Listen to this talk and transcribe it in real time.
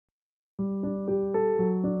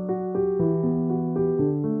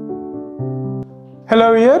Hello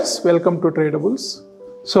viewers, welcome to Tradabulls.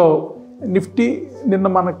 So Nifty నిన్న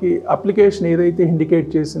మనకి application ఏదైతే ఇండికేట్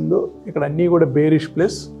చేసిందో ఇక్కడ అన్నీ కూడా బేరిష్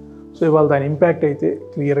ప్లస్. సో ఇవాళ దాని ఇంపాక్ట్ అయితే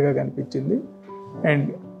క్లియర్గా కనిపించింది. అండ్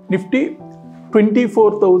నిఫ్టీ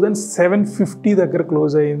 24,750 దగ్గర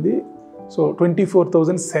క్లోజ్ అయ్యింది. సో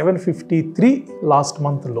 24,753 లాస్ట్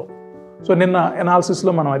మంత్లో. సో నిన్న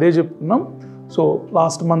ఎనాలిసిస్లో మనం అదే చెప్తున్నాం. సో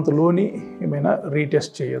లాస్ట్ మంత్లోని ఏమైనా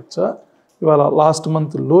రీటెస్ట్ చేయొచ్చా, ఇవాళ లాస్ట్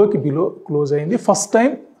మంత్ లోకి బిలో క్లోజ్ అయింది ఫస్ట్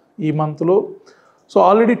టైం ఈ మంత్లో. సో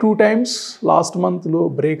ఆల్రెడీ 2 times లాస్ట్ మంత్లో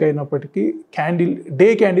బ్రేక్ అయినప్పటికీ డే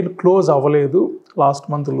క్యాండిల్ క్లోజ్ అవ్వలేదు లాస్ట్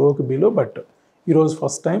మంత్ లోకి బిలో. బట్ ఈరోజు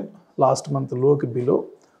ఫస్ట్ టైం లాస్ట్ మంత్ లోకి బిలో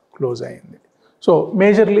క్లోజ్ అయింది. సో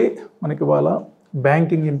మేజర్లీ మనకి ఇవాళ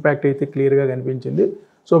బ్యాంకింగ్ ఇంపాక్ట్ అయితే క్లియర్గా కనిపించింది.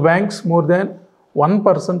 So banks more than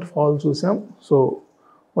 1% fall చూసాం. So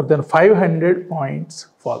more than 500 points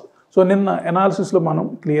fall. So నిన్న ఎనాలిసిస్లో మనం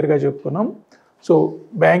క్లియర్గా చెప్పుకున్నాం. సో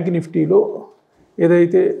బ్యాంక్ నిఫ్టీలో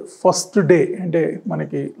ఏదైతే ఫస్ట్ డే అంటే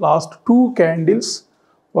మనకి లాస్ట్ 2 candles,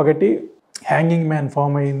 ఒకటి హ్యాంగింగ్ మ్యాన్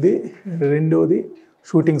ఫామ్ అయింది, రెండోది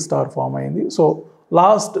షూటింగ్ స్టార్ ఫామ్ అయింది. సో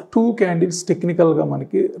లాస్ట్ 2 candles టెక్నికల్గా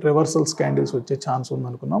మనకి రివర్సల్స్ క్యాండిల్స్ వచ్చే ఛాన్స్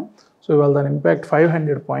ఉందనుకున్నాం. సో ఇవాళ దాని ఇంపాక్ట్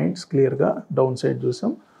 500 points క్లియర్గా డౌన్ సైడ్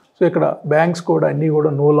చూసాం. సో ఇక్కడ బ్యాంక్స్ కూడా అన్నీ కూడా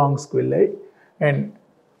నో లాంగ్స్కి వెళ్ళాయి. అండ్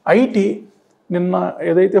ఐటీ నిన్న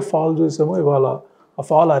ఏదైతే ఫాల్ చూసామో ఇవాళ ఆ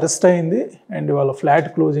ఫాల్ అరెస్ట్ అయింది. అండ్ ఇవాళ ఫ్లాట్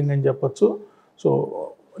క్లోజింగ్ అని చెప్పొచ్చు. సో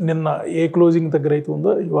నిన్న ఏ క్లోజింగ్ దగ్గర అయితే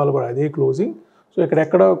ఉందో ఇవాళ కూడా అదే క్లోజింగ్. సో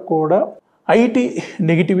ఇక్కడెక్కడ కూడా ఐటీ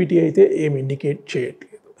నెగిటివిటీ అయితే ఏమి ఇండికేట్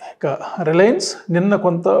చేయట్లేదు. ఇక రిలయన్స్ నిన్న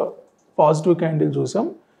కొంత పాజిటివ్ క్యాండిల్ చూసాం,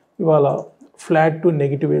 ఇవాళ ఫ్లాట్ టు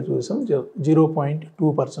నెగిటివే చూసాం.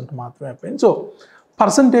 0.2% మాత్రమే అయిపోయింది. సో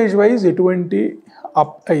పర్సంటేజ్ వైజ్ ఎటువంటి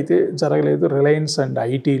అప్ అయితే జరగలేదు రిలయన్స్ అండ్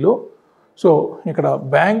ఐటీలో. సో ఇక్కడ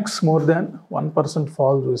బ్యాంక్స్ మోర్ దాన్ 1%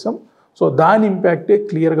 ఫాల్ చూసాం. సో దాని ఇంపాక్టే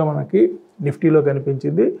క్లియర్గా మనకి నిఫ్టీలో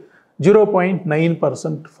కనిపించింది.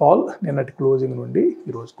 0.9% ఫాల్ నిన్నటి క్లోజింగ్ నుండి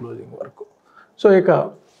ఈరోజు క్లోజింగ్ వరకు. సో ఇక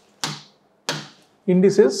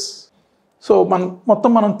ఇండిసెస్. సో మనం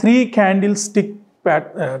 3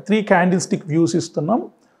 candlestick వ్యూస్ ఇస్తున్నాం.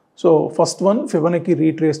 So first one Fibonacci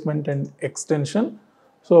retracement and extension.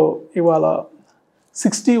 So ఇవాళ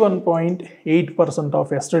 61.8%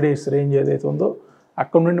 ఆఫ్ ఎస్టర్డేస్ రేంజ్ ఏదైతే ఉందో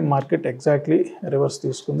అక్కడ నుండి మార్కెట్ ఎగ్జాక్ట్లీ రివర్స్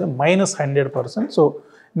తీసుకుంది, -100%. సో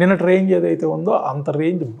నిన్నటి రేంజ్ ఏదైతే ఉందో అంత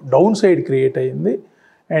రేంజ్ డౌన్ సైడ్ క్రియేట్ అయ్యింది.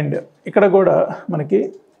 అండ్ ఇక్కడ కూడా మనకి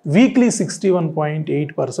వీక్లీ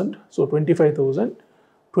 61.8%. సో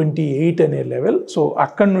 25,028 అనే లెవెల్. సో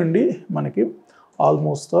అక్కడ నుండి మనకి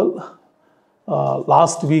ఆల్మోస్ట్ ఆల్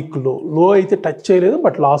లాస్ట్ వీక్లో లో అయితే టచ్ చేయలేదు,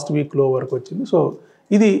 బట్ లాస్ట్ వీక్లో వరకు వచ్చింది. సో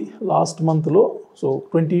ఇది లాస్ట్ మంత్లో. సో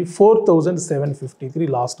 24,753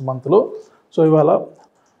 లాస్ట్ మంత్లో. సో ఇవాళ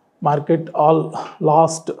మార్కెట్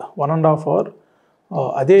లాస్ట్ 1.5 hour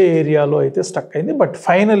అదే ఏరియాలో అయితే స్టక్ అయింది. బట్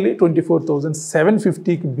ఫైనల్లీ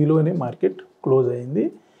 24,750కి బిలోనే మార్కెట్ క్లోజ్ అయింది.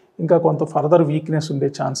 ఇంకా కొంత ఫర్దర్ వీక్నెస్ ఉండే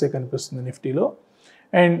ఛాన్సే కనిపిస్తుంది నిఫ్టీలో.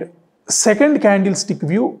 And second candle stick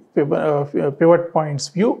view, pivot points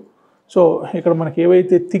view. So ఇక్కడ మనకి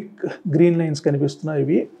ఏవైతే థిక్ గ్రీన్ లైన్స్ కనిపిస్తున్నాయో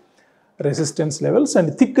ఇవి resistance levels, and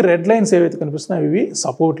thick red lines ఏవైతే కనిపిస్తున్నాయో ఇవి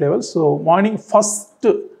support levels. So morning first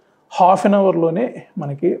 ½ an hourలోనే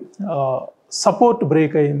మనకి సపోర్ట్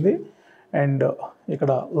బ్రేక్ అయ్యింది. అండ్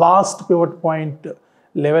ఇక్కడ లాస్ట్ పివట్ పాయింట్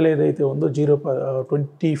లెవెల్ ఏదైతే ఉందో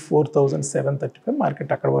 24,735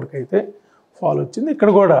 మార్కెట్ అక్కడ వరకు అయితే ఫాల్ వచ్చింది. ఇక్కడ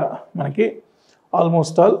కూడా మనకి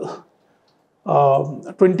ఆల్మోస్ట్ ఆల్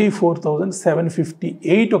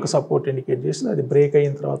 24,758 ఒక సపోర్ట్ ఇండికేట్ చేసింది. అది బ్రేక్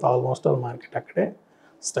అయిన తర్వాత ఆల్మోస్ట్ ఆల్ మార్కెట్ అక్కడే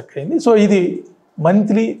స్టక్ అయింది. సో ఇది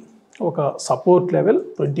మంత్లీ ఒక సపోర్ట్ లెవెల్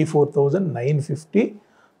 24,950.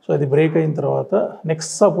 సో అది బ్రేక్ అయిన తర్వాత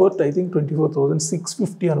నెక్స్ట్ సపోర్ట్ ఐ థింక్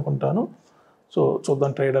 24,650 అనుకుంటాను. సో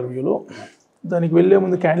చూద్దాం ట్రేడర్ వ్యూలో. దానికి వెళ్ళే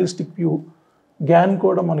ముందు క్యాండిల్ స్టిక్ వ్యూ గ్యాన్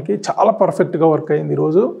కూడా మనకి చాలా పర్ఫెక్ట్గా వర్క్ అయింది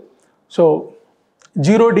ఈరోజు. సో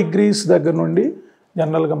 0 degrees దగ్గర నుండి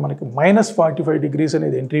జనరల్గా మనకి -45 degrees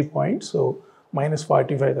అనేది ఎంట్రీ పాయింట్. సో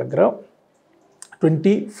 -45 దగ్గర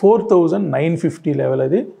 24,950 లెవెల్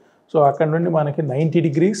అది. సో అక్కడ నుండి మనకి 90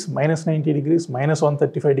 degrees, -90 degrees,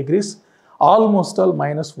 -135 degrees, almost all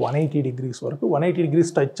 -180 degrees వరకు. 180 degrees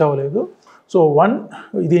టచ్ అవ్వలేదు. సో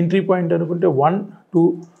ఇది ఎంట్రీ పాయింట్ అనుకుంటే 1, 2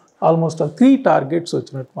 ఆల్మోస్ట్ ఆల్ 3 టార్గెట్స్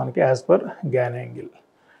వచ్చినట్టు మనకి as per gain angle.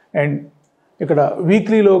 And ఇక్కడ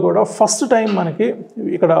వీక్లీలో కూడా ఫస్ట్ టైం మనకి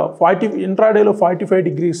ఇక్కడ ఇంట్రాడేలో 45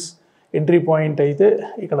 degrees ఎంట్రీ పాయింట్ అయితే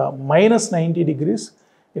ఇక్కడ -90 degrees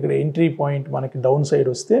ఇక్కడ ఎంట్రీ పాయింట్ మనకి డౌన్ సైడ్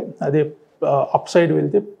వస్తే, అదే అప్ సైడ్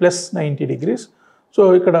వెళ్తే +90 degrees. సో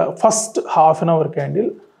ఇక్కడ first ½ an hour candle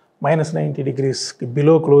 -90 degreesకి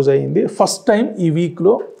below close అయ్యింది. ఫస్ట్ టైం ఈ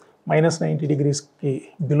వీక్లో -90 degreesకి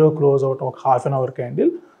బిలో క్లోజ్ అవటం ఒక ½ an hour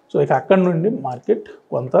క్యాండిల్. సో ఇక అక్కడ నుండి మార్కెట్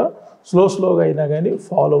కొంత స్లోగా అయినా కానీ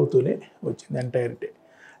ఫాలో అవుతూనే వచ్చింది ఎంటైర్ డే.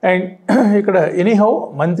 అండ్ ఇక్కడ ఎనీహౌ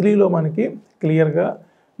మంత్లీలో మనకి క్లియర్గా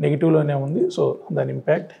నెగిటివ్లోనే ఉంది. సో దాని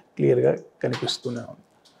ఇంపాక్ట్ క్లియర్గా కనిపిస్తూనే ఉంది.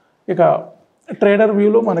 ఇక ట్రేడర్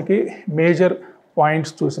వ్యూలో మనకి మేజర్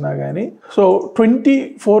పాయింట్స్ చూసినా కానీ సో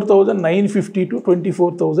 24,950 to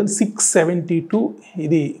 24,672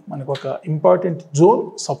 ఇది మనకు ఒక ఇంపార్టెంట్ జోన్,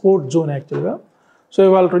 సపోర్ట్ జోన్ యాక్చువల్గా. సో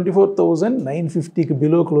ఇవాళ 24,950కి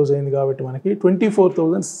బిలో క్లోజ్ అయింది కాబట్టి మనకి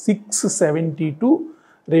 24,672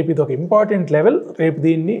 రేపు ఇది ఒక ఇంపార్టెంట్ లెవెల్. రేపు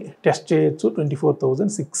దీన్ని టెస్ట్ చేయొచ్చు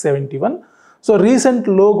 24,671. సో రీసెంట్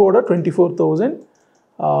లో కూడా 24,000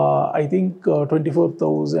 ఐ థింక్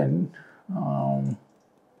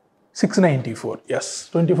 24,694 ఎస్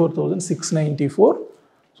 24,694.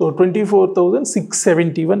 సో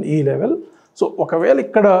 24,671 ఈ లెవెల్. సో ఒకవేళ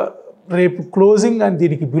ఇక్కడ రేపు క్లోజింగ్ అండ్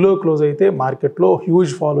దీనికి బిలో క్లోజ్ అయితే మార్కెట్లో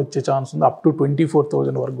హ్యూజ్ ఫాల్ వచ్చే ఛాన్స్ ఉంది. అప్ టు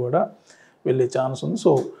 24,000 వరకు కూడా వెళ్ళే ఛాన్స్ ఉంది.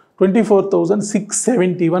 సో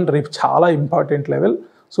 24,671 రేపు చాలా important level.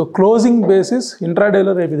 So closing basis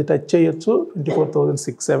ఇంట్రాడేలో రేపు ఇది టచ్ చేయొచ్చు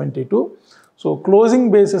 24,672. సో క్లోజింగ్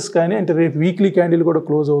బేసిస్ కానీ అంటే రేపు వీక్లీ క్యాండిల్ కూడా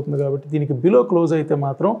క్లోజ్ అవుతుంది కాబట్టి దీనికి బిలో క్లోజ్ అయితే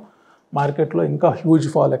మాత్రం మార్కెట్లో ఇంకా హ్యూజ్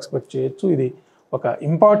ఫాల్ ఎక్స్పెక్ట్ చేయొచ్చు. ఇది ఒక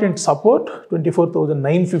ఇంపార్టెంట్ సపోర్ట్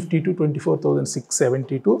 24,950 to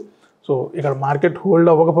 24,672. సో ఇక్కడ మార్కెట్ హోల్డ్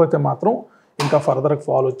అవ్వకపోతే మాత్రం ఇంకా ఫర్దర్గా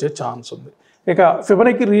ఫాల్ వచ్చే ఛాన్స్ ఉంది. ఇక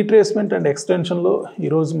ఫిబొనాచి రీట్రేస్మెంట్ అండ్ ఎక్స్టెన్షన్లో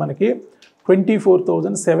ఈరోజు మనకి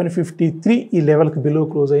 24,753 ఈ లెవెల్కి బిలో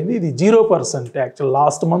క్లోజ్ అయింది. ఇది 0% యాక్చువల్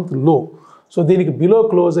లాస్ట్ మంత్ లో. సో దీనికి బిలో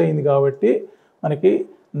క్లోజ్ అయింది కాబట్టి మనకి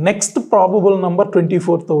next probable number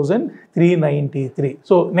 24,393.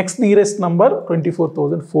 So next nearest number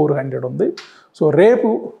 24,400 ఉంది. సో రేపు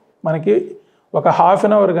మనకి ఒక హాఫ్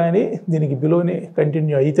అన్ అవర్ కానీ దీనికి బిలోని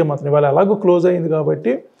కంటిన్యూ అయితే మాత్రం ఇవాళ ఎలాగో క్లోజ్ అయింది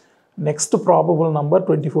కాబట్టి నెక్స్ట్ ప్రాబబుల్ నంబర్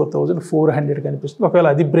 24,400 కనిపిస్తుంది. ఒకవేళ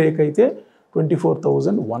అది బ్రేక్ అయితే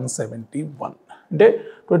 24,171 అంటే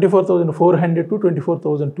 24,400 to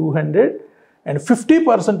 24,200 అండ్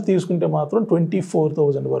 50% తీసుకుంటే మాత్రం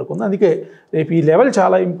 24,000 వరకు ఉంది. అందుకే రేపు ఈ లెవెల్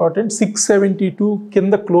చాలా ఇంపార్టెంట్. 672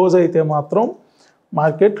 కింద క్లోజ్ అయితే మాత్రం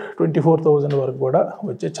మార్కెట్ 24,000 వరకు కూడా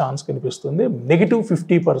వచ్చే ఛాన్స్ కనిపిస్తుంది. నెగిటివ్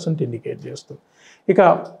 50% ఇండికేట్ చేస్తుంది. ఇక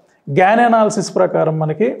గ్యాన్ అనాలిసిస్ ప్రకారం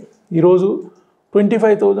మనకి ఈరోజు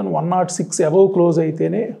 25,106 అబవ్ క్లోజ్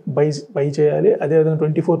అయితేనే బై చేయాలి. అదేవిధంగా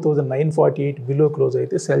 24,948 బిలో క్లోజ్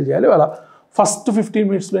అయితే సెల్ చేయాలి. అలా ఫస్ట్ 15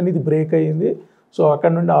 మినిట్స్లో ఇది బ్రేక్ అయ్యింది. సో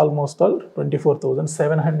అక్కడ నుండి ఆల్మోస్ట్ ఆల్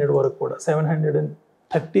 24,700 వరకు కూడా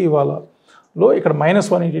 730 ఇవాళలో ఇక్కడ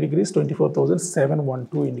 -180 degrees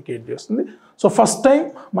 24,712 ఇండికేట్ చేస్తుంది. సో ఫస్ట్ టైం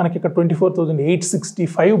మనకి ఇక్కడ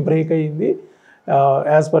 24,865 బ్రేక్ అయ్యింది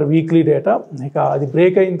యాజ్ పర్ వీక్లీ డేటా. ఇక అది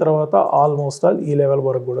బ్రేక్ అయిన తర్వాత ఆల్మోస్ట్ ఆల్ ఈ లెవెల్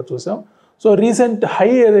వరకు కూడా చూసాం. సో రీసెంట్ హై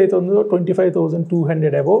ఏదైతే ఉందో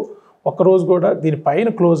 25,200 అబవ్ ఒక్కరోజు కూడా దీనిపైన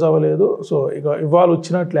క్లోజ్ అవ్వలేదు. సో ఇక ఇవాళ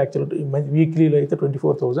వచ్చినట్లు యాక్చువల్ వీక్లీలో అయితే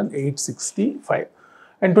 24,865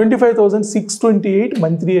 అండ్ 25,628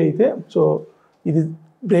 మంత్లీ అయితే సో ఇది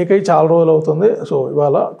బ్రేక్ అయ్యి చాలా రోజులు అవుతుంది. సో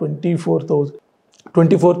ఇవాళ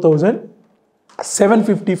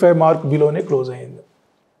 24,755 మార్క్ బిలోనే క్లోజ్ అయ్యింది.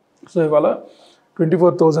 సో ఇవాళ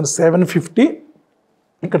 24,750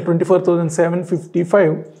 ఇక్కడ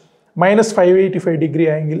 24,755 -585 డిగ్రీ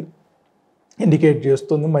యాంగిల్ ఇండికేట్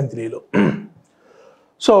చేస్తుంది మంత్లీలో.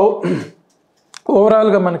 సో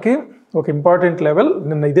ఓవరాల్గా మనకి ఒక ఇంపార్టెంట్ లెవెల్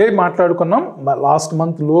నిన్న ఇదే మాట్లాడుకున్నాం. లాస్ట్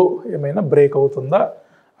మంత్ లో ఏమైనా బ్రేక్ అవుతుందా,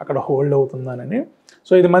 అక్కడ హోల్డ్ అవుతుందానని.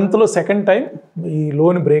 సో ఇది మంత్లో సెకండ్ టైం ఈ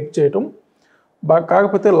లోని బ్రేక్ చేయటం.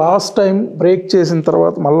 కాకపోతే లాస్ట్ టైం బ్రేక్ చేసిన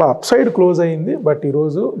తర్వాత మళ్ళీ అప్ సైడ్ క్లోజ్ అయింది, బట్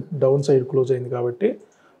ఈరోజు డౌన్ సైడ్ క్లోజ్ అయింది కాబట్టి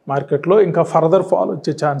మార్కెట్లో ఇంకా ఫర్దర్ ఫాల్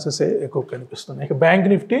వచ్చే ఛాన్సెస్ ఎక్కువ కనిపిస్తున్నాయి. ఇక బ్యాంక్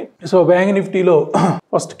నిఫ్టీ. సో బ్యాంక్ నిఫ్టీలో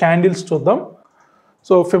ఫస్ట్ క్యాండిల్స్ చూద్దాం.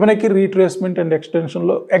 So Fibonacci retracement and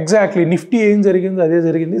ఎక్స్టెన్షన్లో exactly Nifty ఏం జరిగిందో అదే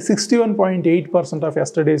జరిగింది. 61.8% ఆఫ్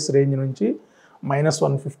ఎస్టర్డేస్ రేంజ్ నుంచి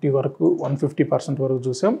 -150 వరకు 150% వరకు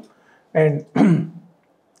చూసాం. అండ్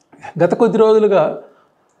గత కొద్ది రోజులుగా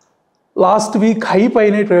లాస్ట్ వీక్ హై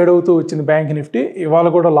పైనే ట్రేడ్ అవుతూ వచ్చింది బ్యాంక్ నిఫ్టీ. ఇవాళ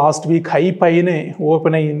కూడా లాస్ట్ వీక్ హై పైనే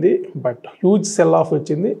ఓపెన్ అయ్యింది, బట్ హ్యూజ్ సెల్ ఆఫ్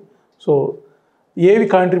వచ్చింది. సో ఏవి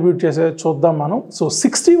కాంట్రిబ్యూట్ చేసాయో చూద్దాం మనం. సో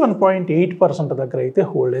 61.8% దగ్గర అయితే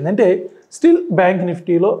హోల్డ్ అయింది. అంటే స్టిల్ బ్యాంక్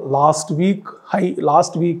నిఫ్టీలో లాస్ట్ వీక్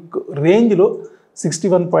రేంజ్లో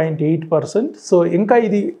 61.8%. సో ఇంకా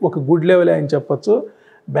ఇది ఒక గుడ్ లెవెల్ అని చెప్పొచ్చు.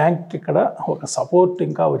 బ్యాంక్ ఇక్కడ ఒక సపోర్ట్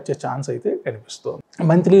ఇంకా వచ్చే ఛాన్స్ అయితే కనిపిస్తుంది.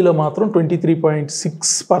 మంత్లీలో మాత్రం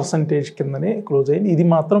 23.6% కిందనే క్లోజ్ అయింది. ఇది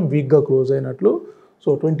మాత్రం వీక్గా క్లోజ్ అయినట్లు. సో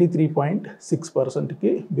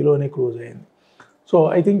 23.6%కి బిలోనే క్లోజ్ అయింది. సో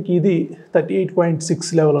ఐ థింక్ ఇది 38.6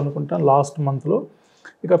 లెవెల్ అనుకుంటాను లాస్ట్ మంత్లో.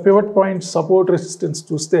 ఇక పివట్ పాయింట్ సపోర్ట్ రెసిస్టెన్స్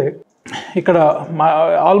చూస్తే ఇక్కడ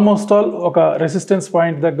ఆల్మోస్ట్ ఆల్ ఒక రెసిస్టెన్స్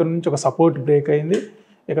పాయింట్ దగ్గర నుంచి ఒక సపోర్ట్ బ్రేక్ అయింది.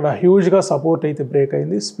 ఇక్కడ హ్యూజ్గా సపోర్ట్ అయితే బ్రేక్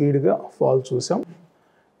అయింది, స్పీడ్గా ఫాల్ చూసాం.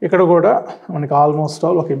 ఇక్కడ కూడా మనకి ఆల్మోస్ట్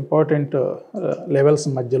ఆల్ ఒక ఇంపార్టెంట్ లెవెల్స్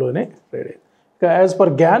మధ్యలోనే ట్రేడ్ అయింది. ఇక as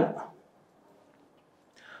per gain,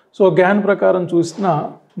 so gain ప్రకారం చూసినా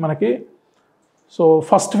మనకి సో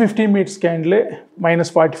ఫస్ట్ 15 minutes క్యాండిలే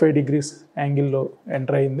 -45 degrees యాంగిల్లో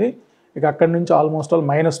ఎంటర్ అయింది. ఇక అక్కడి నుంచి ఆల్మోస్ట్ ఆల్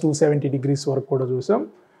 -270 degrees వరకు కూడా చూసాం.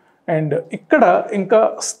 అండ్ ఇక్కడ ఇంకా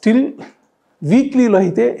స్టిల్ వీక్లీలో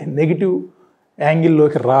అయితే నెగిటివ్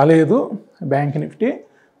యాంగిల్లోకి రాలేదు బ్యాంక్ నిఫ్టీ.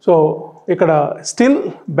 సో ఇక్కడ still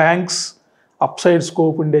banks up side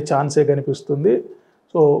scope ఉండే ఛాన్సే కనిపిస్తుంది.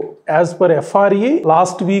 So as per FRE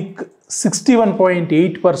last week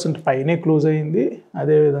 61.8% పైనే క్లోజ్ అయింది.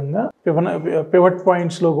 అదేవిధంగా పివట్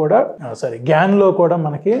పాయింట్స్లో కూడా గ్యాన్లో కూడా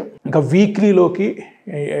మనకి ఇంకా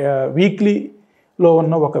వీక్లీలో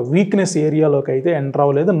ఉన్న ఒక వీక్నెస్ ఏరియాలోకి అయితే ఎంటర్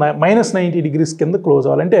అవ్వలేదు. -90 degrees కింద క్లోజ్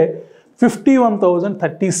అవ్వాలంటే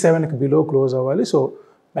 51,037కి బిలో క్లోజ్ అవ్వాలి. సో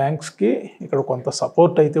బ్యాంక్స్కి ఇక్కడ కొంత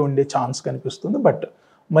సపోర్ట్ అయితే ఉండే ఛాన్స్ కనిపిస్తుంది. బట్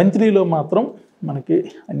మంత్లీలో మాత్రం మనకి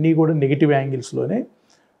అన్నీ కూడా నెగిటివ్ యాంగిల్స్లోనే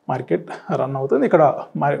మార్కెట్ రన్ అవుతుంది. ఇక్కడ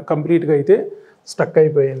కంప్లీట్గా అయితే స్టక్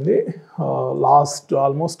అయిపోయింది. లాస్ట్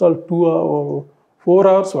ఆల్మోస్ట్ ఆల్ 4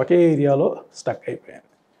 hours ఒకే ఏరియాలో స్టక్ అయిపోయింది.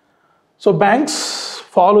 సో బ్యాంక్స్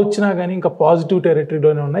ఫాల్ వచ్చినా కానీ ఇంకా పాజిటివ్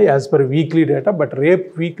టెరిటరీలోనే ఉన్నాయి as per weekly data. But రేపు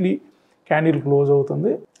వీక్లీ క్యాండిల్ క్లోజ్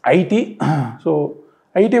అవుతుంది.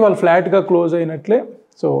 ఐటీ వాళ్ళు ఫ్లాట్గా క్లోజ్ అయినట్లే.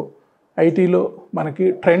 సో ఐటీలో మనకి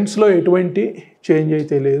ట్రెండ్స్లో ఎటువంటి చేంజ్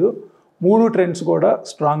అయితే లేదు. 3 ట్రెండ్స్ కూడా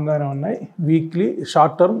స్ట్రాంగ్గానే ఉన్నాయి, weekly,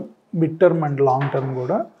 short term, mid term and long term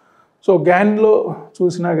కూడా. సో గ్యాన్లో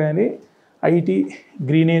చూసినా కానీ ఐటీ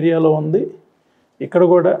గ్రీన్ ఏరియాలో ఉంది, ఇక్కడ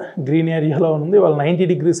కూడా గ్రీన్ ఏరియాలో ఉంది. వాళ్ళు 90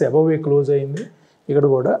 degrees అబవే క్లోజ్ అయింది, ఇక్కడ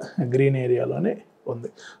కూడా గ్రీన్ ఏరియాలోనే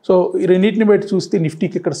ఉంది. సో ఈ రెండింటిని బట్టి చూస్తే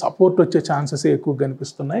నిఫ్టీకి ఇక్కడ సపోర్ట్ వచ్చే ఛాన్సెస్ ఎక్కువ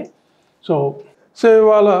కనిపిస్తున్నాయి. సో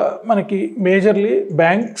ఇవాళ మనకి మేజర్లీ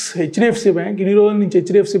బ్యాంక్స్, హెచ్డిఎఫ్సి బ్యాంక్ ఇన్ని రోజుల నుంచి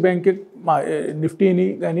హెచ్డిఎఫ్సి బ్యాంక్ మా నిఫ్టీని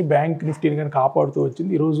కానీ బ్యాంక్ నిఫ్టీని కానీ కాపాడుతూ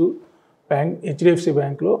వచ్చింది. ఈరోజు హెచ్డిఎఫ్సి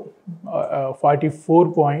బ్యాంక్లో 44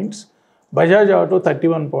 points, Bajaj auto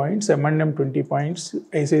 31 points, M&M 20 points,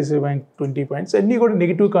 ICICI bank 20 points, అన్నీ కూడా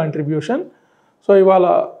నెగిటివ్ కాంట్రిబ్యూషన్. సో ఇవాళ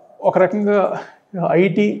ఒక రకంగా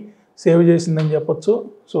ఐటీ సేవ్ చేసిందని చెప్పొచ్చు.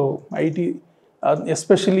 So IT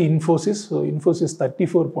especially Infosys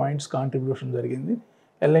 34 points contribution జరిగింది,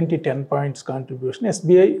 L&T 10 points contribution,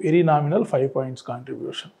 SBI very nominal 5 points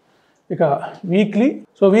contribution. ఇక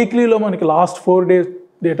వీక్లీలో మనకి లాస్ట్ 4 days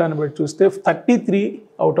డేటాని బట్టి చూస్తే 33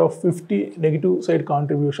 out of 50 negative side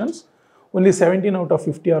contributions, only 17 out of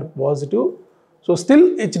 50 are positive. So still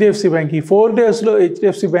HDFC bank ఈ 4 daysలో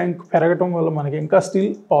HDFC bank పెరగటం వల్ల మనకి ఇంకా స్టిల్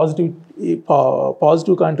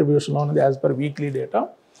పాజిటివ్ కాంట్రిబ్యూషన్లో ఉన్నది యాజ్ పర్ వీక్లీ డేటా.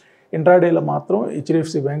 ఇంట్రాడేలో మాత్రం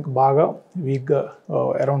హెచ్డిఎఫ్సి బ్యాంక్ బాగా వీక్గా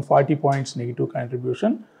around 40 points negative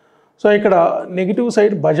contribution. So ఇక్కడ negative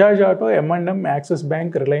side Bajaj auto, M&M, axis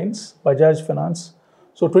bank, Reliance, Bajaj finance,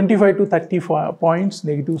 so 25 to 30 points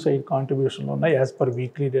negative side కాంట్రిబ్యూషన్లో ఉన్నాయి as per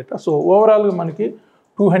weekly data. So ఓవరాల్గా మనకి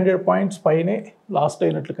 200 points పైనే లాస్ట్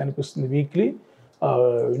అయినట్లు కనిపిస్తుంది weekly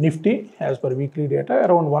Nifty as per weekly data,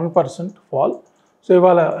 around 1% fall. So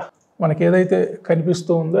ఇవాళ మనకి ఏదైతే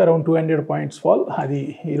కనిపిస్తూ ఉందో అరౌండ్ 200 points ఫాల్, అది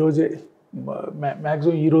ఈరోజే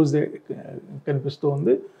మ్యాక్సిమం ఈరోజే కనిపిస్తూ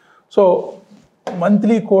ఉంది. సో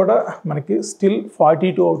మంత్లీ కూడా మనకి still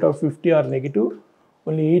 42 out of 50 or negative,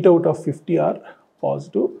 only 8 out of 50 are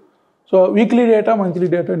positive. So weekly data, monthly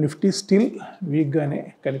data Nifty still వీక్గానే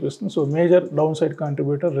కనిపిస్తుంది. So major down side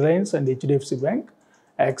contributor Reliance and HDFC bank,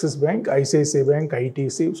 axis bank, ICICI bank,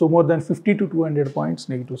 ITC, so more than 50 to 200 points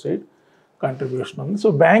negative side contribution ఉంది. So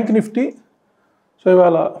bank Nifty, so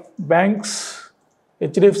ఇవాళ banks,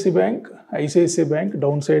 HDFC bank, ICICI bank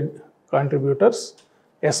down side contributors,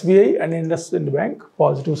 SBI and IndusInd bank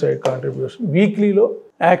positive side contribution. వీక్లీలో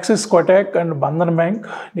axis, Kotak and Bandhan bank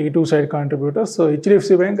negative side contributors. So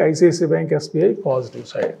HDFC bank, ICICI bank, SBI positive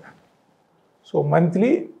side. So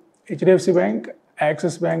monthly HDFC bank,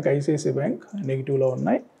 axis bank, ICICI bank నెగిటివ్లో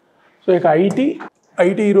ఉన్నాయి. So ఇక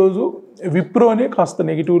IT ఈరోజు విప్రోనే కాస్త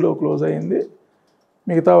నెగిటివ్లో close అయింది,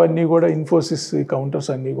 మిగతావన్నీ కూడా Infosys counters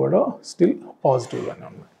అన్నీ కూడా still పాజిటివ్గానే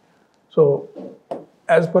ఉన్నాయి. సో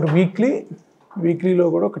యాజ్ పర్ వీక్లీలో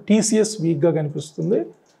కూడా ఒక టీసీఎస్ వీక్గా కనిపిస్తుంది.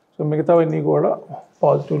 సో మిగతావన్నీ కూడా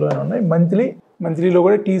పాజిటివ్లోనే ఉన్నాయి. మంత్లీలో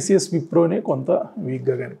కూడా టీసీఎస్ విప్రోనే కొంత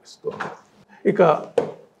వీక్గా కనిపిస్తుంది. ఇక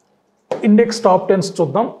ఇండెక్స్ టాప్ 10s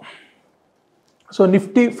చూద్దాం. So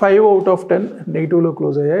Nifty 5 out of 10 నెగిటివ్లో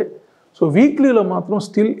close అయ్యాయి. సో వీక్లీలో మాత్రం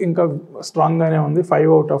స్టిల్ ఇంకా స్ట్రాంగ్గానే ఉంది, 5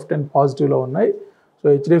 out of 10 పాజిటివ్లో ఉన్నాయి. So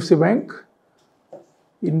HDFC bank,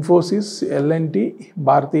 Infosys, L&T,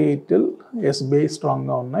 Bharati Airtel, SBI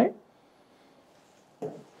స్ట్రాంగ్గా ఉన్నాయి.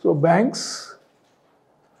 సో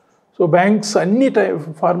బ్యాంక్స్ అన్ని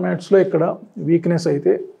ఫార్మాట్స్లో ఇక్కడ వీక్నెస్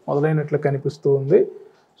అయితే మొదలైనట్లు కనిపిస్తూ ఉంది.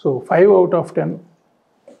 So 5 out of 10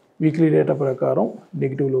 weekly data ప్రకారం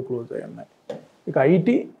నెగిటివ్లో క్లోజ్ అయి ఉన్నాయి. ఇక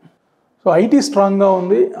ఐటీ స్ట్రాంగ్గా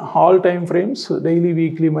ఉంది. All time frames daily,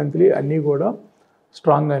 weekly, monthly అన్నీ కూడా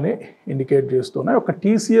స్ట్రాంగ్గానే ఇండికేట్ చేస్తున్నాయి. ఒక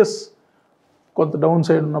టీసీఎస్ కొంత డౌన్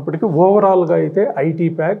సైడ్ ఉన్నప్పటికీ ఓవరాల్గా అయితే ఐటీ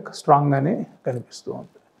ప్యాక్ స్ట్రాంగ్గానే కనిపిస్తూ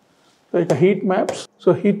ఉంది. సో ఇక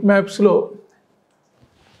హీట్ మ్యాప్స్లో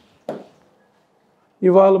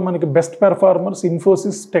ఇవాళ మనకి best performers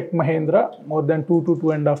Infosys, tech Mahindra more than 2 to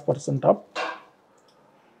 2.5% up.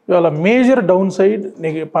 ఇవాళ major down side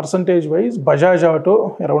percentage wise Bajaj auto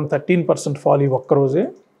around 13% fall ఈ ఒక్కరోజే,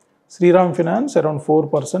 Sriram finance around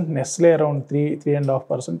 4%, Nestle around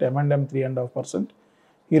 3.5%, M&M 3.5%,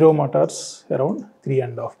 hero Motors around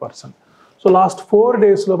 3.5%. So last 4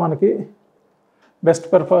 daysలో మనకి best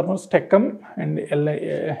performers టెక్కమ్ and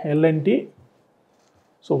L&T.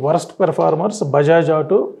 So worst performers Bajaj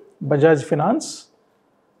auto, Bajaj finance,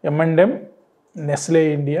 M&M, Nestle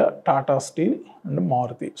India, Tata steel and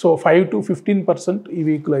Maruti. So 5 to 15% ఈ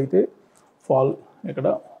వీక్లో అయితే fall ఇక్కడ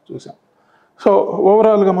చూసాం. So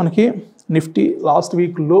ఓవరాల్గా మనకి నిఫ్టీ లాస్ట్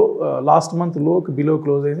మంత్ లోకి below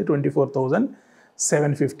close అయింది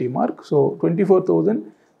 24,750 మార్క్. సో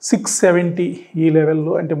 24,670 ఈ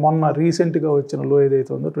లెవెల్లో, అంటే మొన్న రీసెంట్గా వచ్చిన లో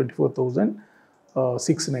ఏదైతే ఉందో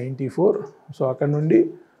 24,694. సో అక్కడ నుండి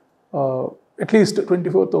అట్లీస్ట్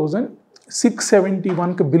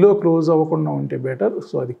 24,671కి బిలో క్లోజ్ అవ్వకుండా ఉంటే బెటర్.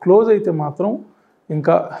 సో అది క్లోజ్ అయితే మాత్రం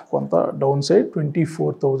ఇంకా కొంత డౌన్ సైడ్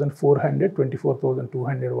 24,400,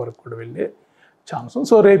 24,200 వరకు కూడా వెళ్ళే ఛాన్స్.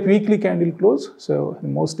 సో రేపు weekly candle close, so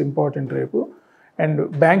most important రేపు. అండ్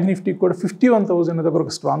బ్యాంక్ నిఫ్టీకి కూడా 51,000 దగ్గర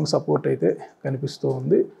ఒక స్ట్రాంగ్ సపోర్ట్ అయితే కనిపిస్తూ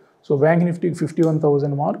ఉంది. సో బ్యాంక్ నిఫ్టీకి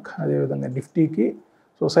 51,000 మార్క్, అదేవిధంగా నిఫ్టీకి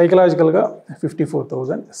సో సైకలాజికల్గా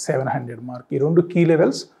 54,700 మార్క్. ఈ రెండు కీ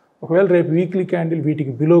లెవెల్స్. ఒకవేళ రేపు వీక్లీ క్యాండిల్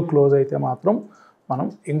వీటికి బిలో క్లోజ్ అయితే మాత్రం మనం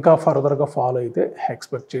ఇంకా ఫర్దర్గా ఫాలో అయితే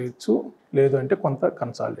ఎక్స్పెక్ట్ చేయొచ్చు, లేదు అంటే కొంత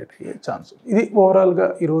కన్సాలిడేట్ అయ్యే ఛాన్స్. ఇది ఓవరాల్గా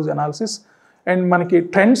ఈరోజు అనాలిసిస్. అండ్ మనకి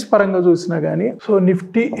ట్రెండ్స్ పరంగా చూసినా కానీ so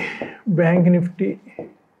Nifty, bank Nifty,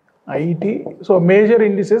 IT, so major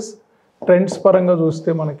indices trends పరంగా చూస్తే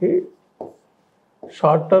మనకి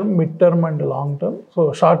short term, mid term and long term. So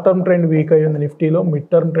short term trend week అయ్యింది నిఫ్టీలో, మిడ్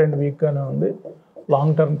టర్మ్ ట్రెండ్ వీక్గానే ఉంది,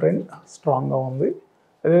 లాంగ్ టర్మ్ ట్రెండ్ స్ట్రాంగ్గా ఉంది.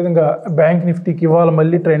 అదేవిధంగా బ్యాంక్ నిఫ్టీకి ఇవాళ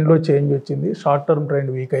మళ్ళీ ట్రెండ్లో చేంజ్ వచ్చింది. షార్ట్ టర్మ్ ట్రెండ్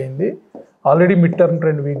వీక్ అయింది, ఆల్రెడీ మిడ్ టర్మ్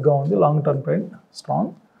ట్రెండ్ వీక్గా ఉంది, long term trend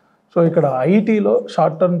strong. So ఇక్కడ ఐటీలో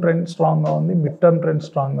షార్ట్ టర్మ్ ట్రెండ్ స్ట్రాంగ్గా ఉంది, మిడ్ టర్మ్ ట్రెండ్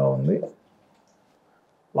స్ట్రాంగ్గా ఉంది,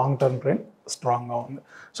 లాంగ్ టర్మ్ ట్రెండ్ స్ట్రాంగ్గా ఉంది.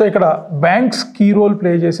 సో ఇక్కడ బ్యాంక్స్ కీ రోల్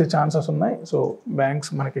ప్లే చేసే ఛాన్సెస్ ఉన్నాయి. సో బ్యాంక్స్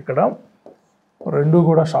మనకి ఇక్కడ రెండు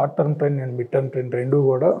కూడా short term trend and mid term trend రెండు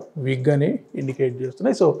కూడా వీక్గానే ఇండికేట్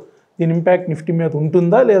చేస్తున్నాయి. సో దీని ఇంపాక్ట్ నిఫ్టీ మీద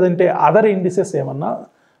ఉంటుందా, లేదంటే అదర్ ఇండిసెస్ ఏమన్నా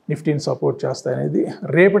నిఫ్టీని సపోర్ట్ చేస్తాయనేది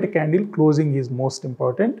రేపటి candle closing is most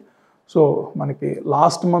important. So మనకి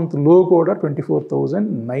లాస్ట్ మంత్ లో కూడా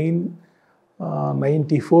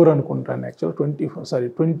 24,994 అనుకుంటాను, యాక్చువల్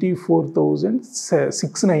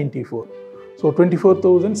 24,694. సో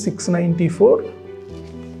 24,694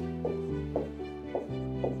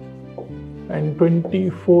 అండ్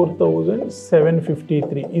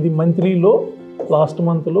 24,753 ఇది మంత్లీలో, లాస్ట్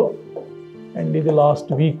మంత్లో, అండ్ ఇది లాస్ట్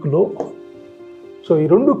వీక్లో. సో ఈ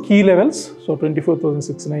రెండు కీ లెవెల్స్. సో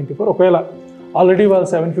 24,694 ఒకవేళ ఆల్రెడీ వాళ్ళు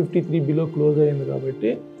 753 బిలో క్లోజ్ అయింది కాబట్టి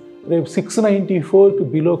రేపు 694కి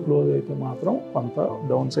బిలో క్లోజ్ అయితే మాత్రం కొంత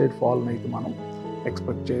డౌన్ సైడ్ ఫాల్ని అయితే మనం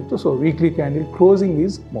ఎక్స్పెక్ట్ చేయొచ్చు. So weekly candle closing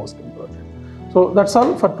is most important. So that's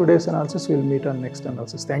all for today's analysis. Will meet on next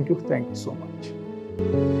analysis. Thank you so much.